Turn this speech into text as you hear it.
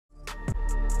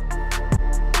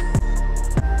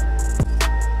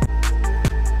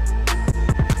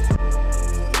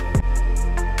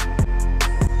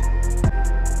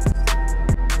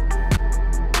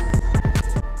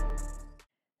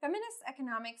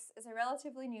economics is a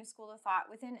relatively new school of thought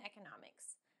within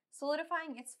economics,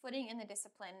 solidifying its footing in the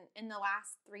discipline in the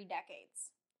last 3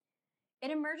 decades.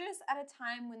 It emerges at a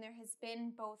time when there has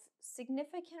been both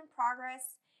significant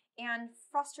progress and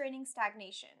frustrating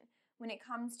stagnation when it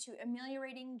comes to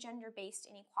ameliorating gender-based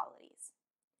inequalities.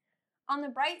 On the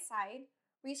bright side,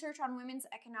 research on women's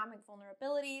economic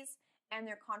vulnerabilities and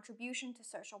their contribution to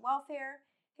social welfare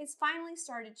has finally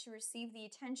started to receive the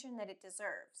attention that it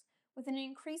deserves, with an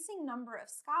increasing number of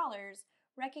scholars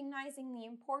recognizing the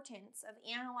importance of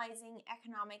analyzing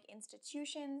economic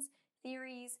institutions,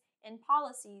 theories, and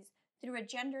policies through a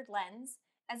gendered lens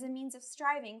as a means of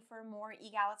striving for a more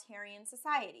egalitarian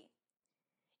society.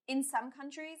 In some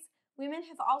countries, women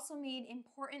have also made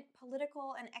important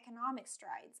political and economic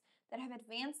strides that have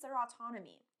advanced their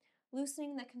autonomy,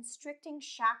 loosening the constricting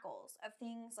shackles of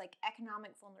things like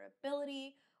economic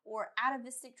vulnerability or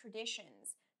atavistic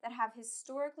traditions that have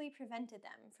historically prevented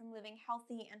them from living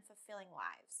healthy and fulfilling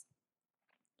lives.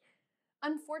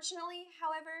 Unfortunately,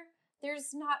 however,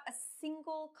 there's not a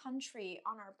single country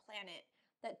on our planet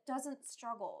that doesn't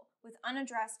struggle with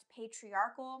unaddressed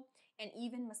patriarchal and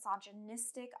even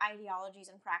misogynistic ideologies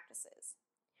and practices.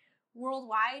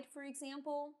 Worldwide, for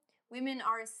example, women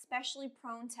are especially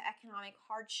prone to economic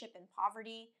hardship and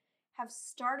poverty, have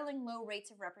startling low rates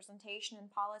of representation in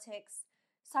politics,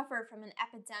 suffer from an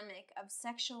epidemic of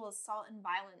sexual assault and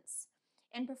violence,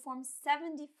 and perform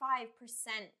 75%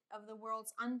 of the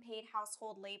world's unpaid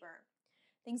household labor.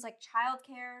 Things like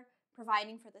childcare,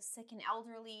 providing for the sick and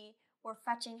elderly, or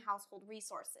fetching household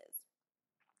resources.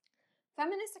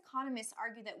 Feminist economists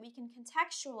argue that we can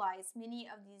contextualize many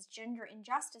of these gender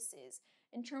injustices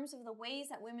in terms of the ways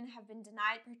that women have been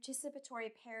denied participatory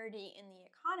parity in the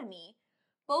economy,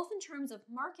 both in terms of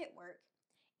market work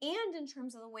and in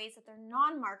terms of the ways that their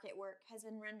non-market work has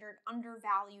been rendered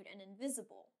undervalued and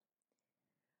invisible.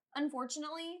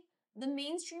 Unfortunately, the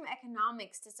mainstream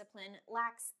economics discipline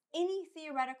lacks any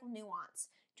theoretical nuance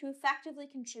to effectively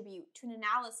contribute to an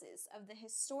analysis of the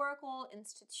historical,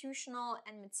 institutional,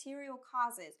 and material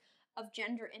causes of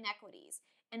gender inequities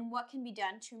and what can be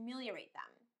done to ameliorate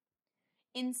them.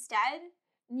 Instead,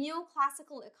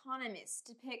 neoclassical economists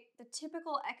depict the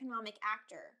typical economic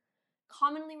actor,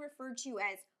 commonly referred to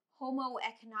as Homo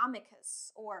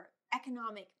economicus, or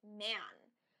economic man,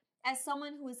 as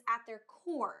someone who is at their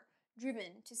core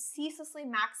driven to ceaselessly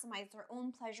maximize their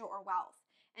own pleasure or wealth,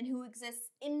 and who exists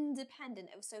independent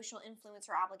of social influence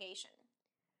or obligation.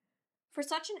 For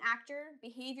such an actor,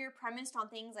 behavior premised on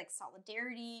things like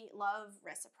solidarity, love,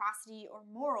 reciprocity, or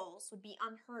morals would be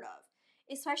unheard of,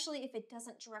 especially if it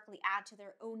doesn't directly add to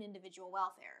their own individual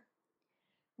welfare.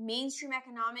 Mainstream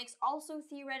economics also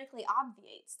theoretically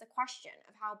obviates the question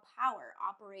of how power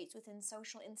operates within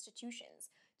social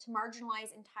institutions to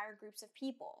marginalize entire groups of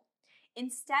people,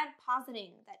 instead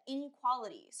positing that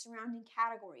inequality surrounding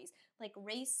categories like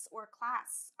race or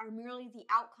class are merely the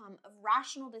outcome of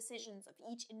rational decisions of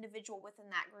each individual within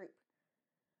that group.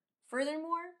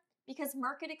 Furthermore, because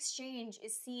market exchange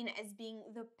is seen as being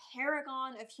the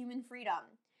paragon of human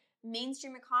freedom,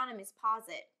 mainstream economists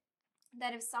posit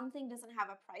that if something doesn't have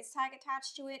a price tag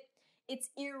attached to it, it's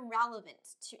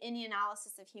irrelevant to any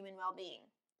analysis of human well-being.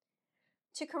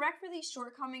 To correct for these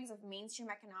shortcomings of mainstream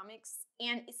economics,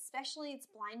 and especially its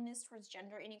blindness towards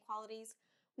gender inequalities,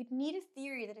 we'd need a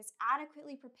theory that is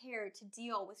adequately prepared to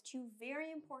deal with two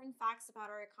very important facts about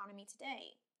our economy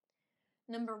today.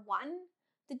 Number one,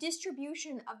 the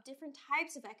distribution of different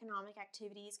types of economic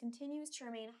activities continues to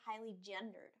remain highly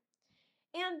gendered.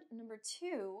 And number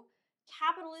two,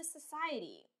 capitalist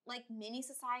society, like many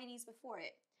societies before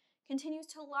it, continues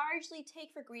to largely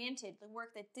take for granted the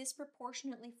work that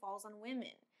disproportionately falls on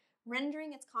women,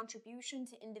 rendering its contribution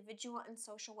to individual and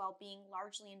social well-being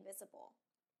largely invisible.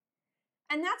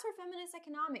 And that's where feminist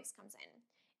economics comes in.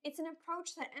 It's an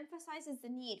approach that emphasizes the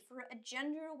need for a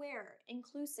gender-aware,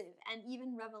 inclusive, and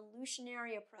even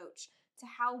revolutionary approach to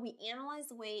how we analyze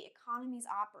the way economies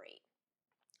operate.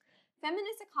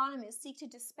 Feminist economists seek to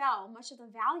dispel much of the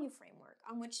value framework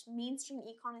on which mainstream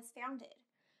econ is founded.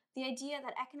 The idea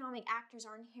that economic actors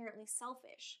are inherently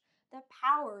selfish, that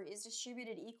power is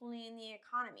distributed equally in the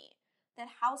economy,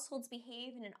 that households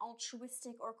behave in an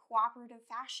altruistic or cooperative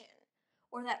fashion,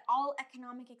 or that all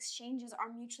economic exchanges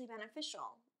are mutually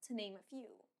beneficial, to name a few.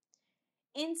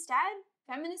 Instead,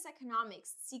 feminist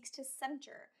economics seeks to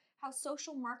center how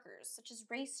social markers such as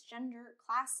race, gender,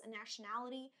 class, and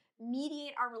nationality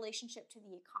mediate our relationship to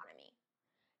the economy.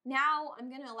 Now, I'm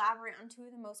going to elaborate on two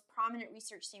of the most prominent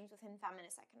research themes within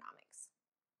feminist economics.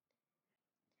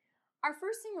 Our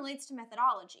first theme relates to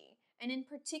methodology, and in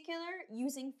particular,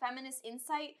 using feminist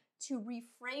insight to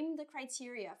reframe the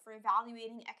criteria for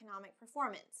evaluating economic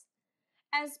performance.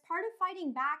 As part of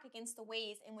fighting back against the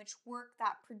ways in which work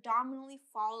that predominantly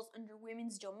falls under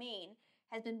women's domain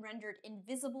has been rendered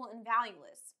invisible and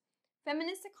valueless,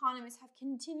 feminist economists have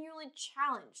continually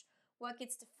challenged what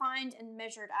gets defined and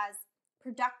measured as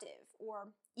productive or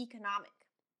economic.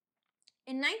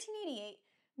 In 1988,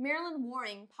 Marilyn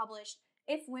Waring published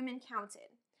If Women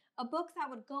Counted, a book that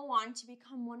would go on to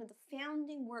become one of the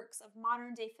founding works of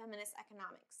modern-day feminist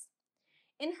economics.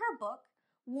 In her book,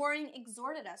 Waring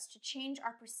exhorted us to change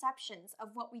our perceptions of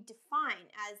what we define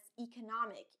as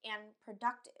economic and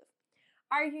productive,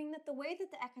 arguing that the way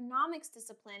that the economics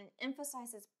discipline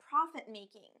emphasizes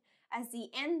profit-making as the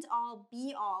end-all,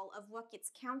 be-all of what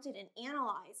gets counted and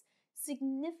analyzed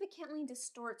significantly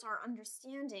distorts our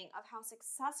understanding of how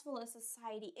successful a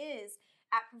society is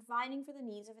at providing for the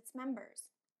needs of its members.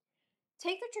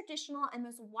 Take the traditional and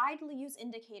most widely used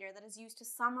indicator that is used to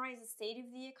summarize the state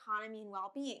of the economy and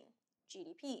well-being,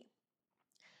 GDP.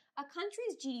 A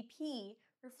country's GDP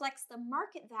reflects the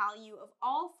market value of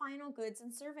all final goods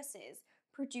and services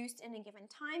produced in a given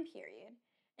time period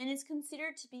and is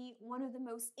considered to be one of the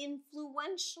most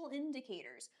influential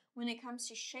indicators when it comes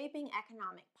to shaping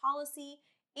economic policy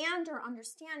and our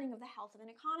understanding of the health of an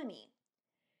economy.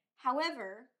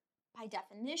 However, by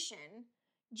definition,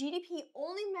 GDP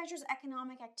only measures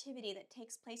economic activity that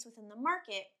takes place within the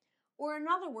market, or in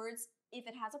other words, if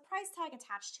it has a price tag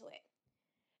attached to it.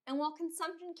 And while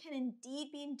consumption can indeed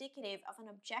be indicative of an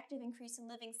objective increase in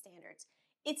living standards,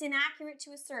 it's inaccurate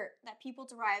to assert that people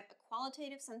derive a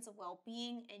qualitative sense of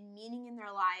well-being and meaning in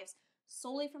their lives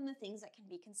solely from the things that can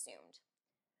be consumed.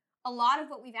 A lot of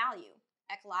what we value,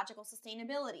 ecological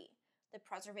sustainability, the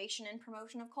preservation and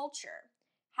promotion of culture,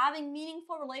 having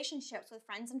meaningful relationships with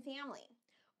friends and family,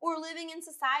 or living in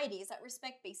societies that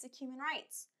respect basic human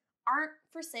rights, aren't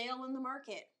for sale in the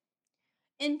market.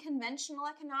 In conventional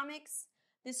economics,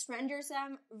 this renders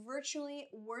them virtually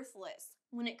worthless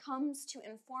when it comes to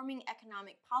informing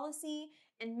economic policy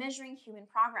and measuring human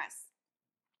progress.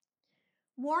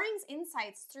 Waring's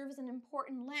insights serve as an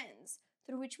important lens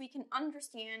through which we can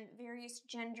understand various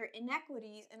gender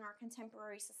inequities in our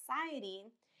contemporary society,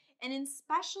 and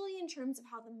especially in terms of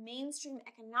how the mainstream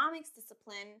economics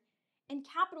discipline and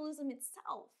capitalism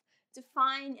itself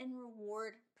define and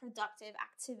reward productive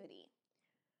activity.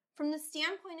 From the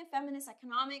standpoint of feminist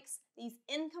economics, these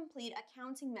incomplete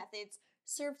accounting methods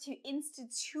serve to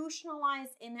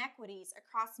institutionalize inequities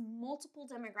across multiple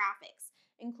demographics,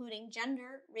 including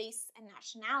gender, race, and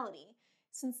nationality,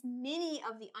 since many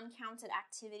of the uncounted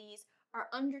activities are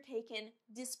undertaken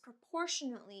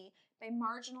disproportionately by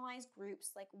marginalized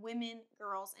groups like women,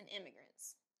 girls, and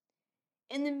immigrants.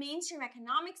 In the mainstream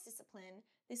economics discipline,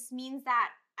 this means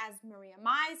that, as Maria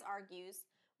Mize argues,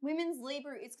 women's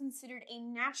labor is considered a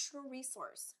natural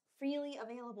resource, freely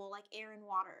available like air and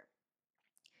water.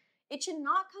 It should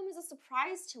not come as a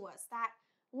surprise to us that,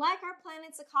 like our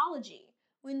planet's ecology,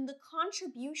 when the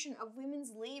contribution of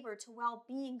women's labor to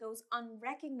well-being goes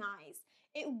unrecognized,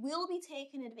 it will be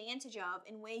taken advantage of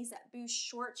in ways that boost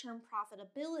short-term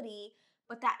profitability,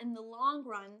 but that in the long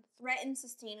run threaten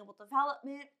sustainable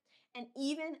development, and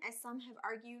even, as some have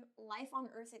argued, life on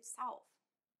Earth itself.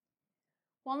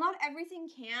 While not everything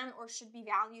can or should be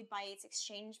valued by its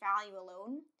exchange value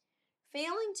alone,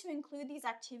 failing to include these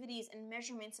activities in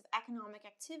measurements of economic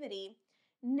activity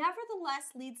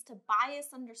nevertheless leads to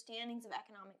biased understandings of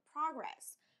economic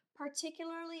progress,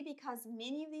 particularly because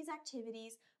many of these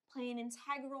activities play an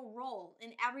integral role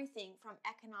in everything from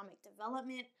economic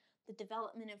development, the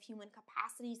development of human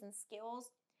capacities and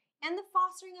skills, and the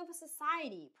fostering of a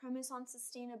society premised on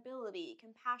sustainability,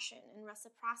 compassion, and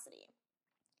reciprocity.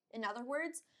 In other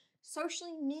words,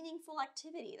 socially meaningful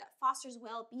activity that fosters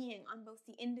well-being on both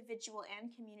the individual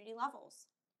and community levels.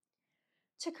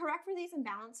 To correct for these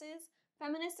imbalances,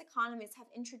 feminist economists have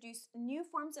introduced new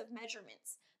forms of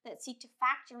measurements that seek to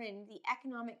factor in the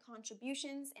economic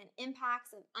contributions and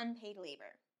impacts of unpaid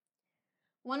labor.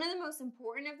 One of the most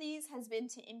important of these has been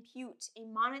to impute a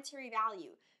monetary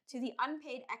value to the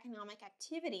unpaid economic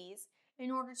activities in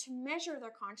order to measure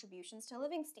their contributions to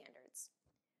living standards.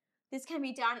 This can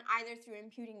be done either through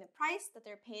imputing the price that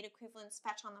their paid equivalents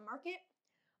fetch on the market,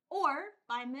 or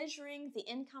by measuring the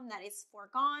income that is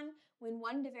foregone when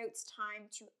one devotes time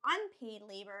to unpaid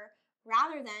labor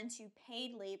rather than to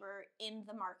paid labor in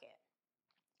the market.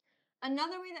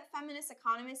 Another way that feminist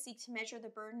economists seek to measure the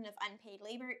burden of unpaid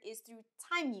labor is through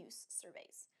time use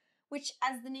surveys, which,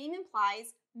 as the name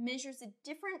implies, measures the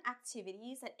different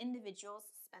activities that individuals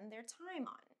spend their time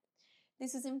on.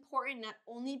 This is important not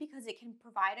only because it can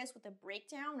provide us with a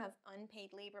breakdown of unpaid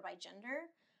labor by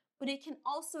gender, but it can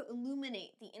also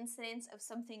illuminate the incidence of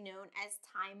something known as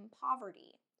time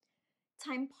poverty.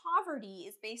 Time poverty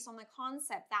is based on the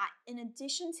concept that, in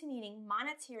addition to needing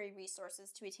monetary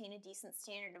resources to attain a decent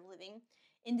standard of living,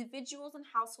 individuals and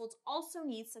households also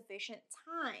need sufficient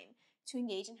time to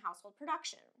engage in household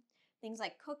production, things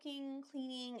like cooking,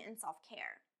 cleaning, and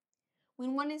self-care.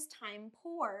 When one is time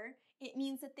poor, it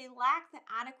means that they lack the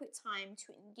adequate time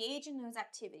to engage in those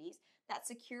activities that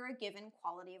secure a given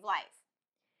quality of life.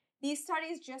 These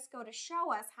studies just go to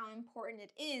show us how important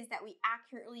it is that we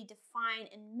accurately define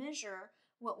and measure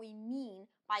what we mean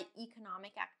by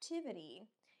economic activity,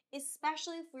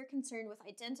 especially if we're concerned with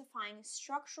identifying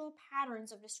structural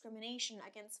patterns of discrimination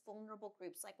against vulnerable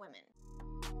groups like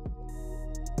women.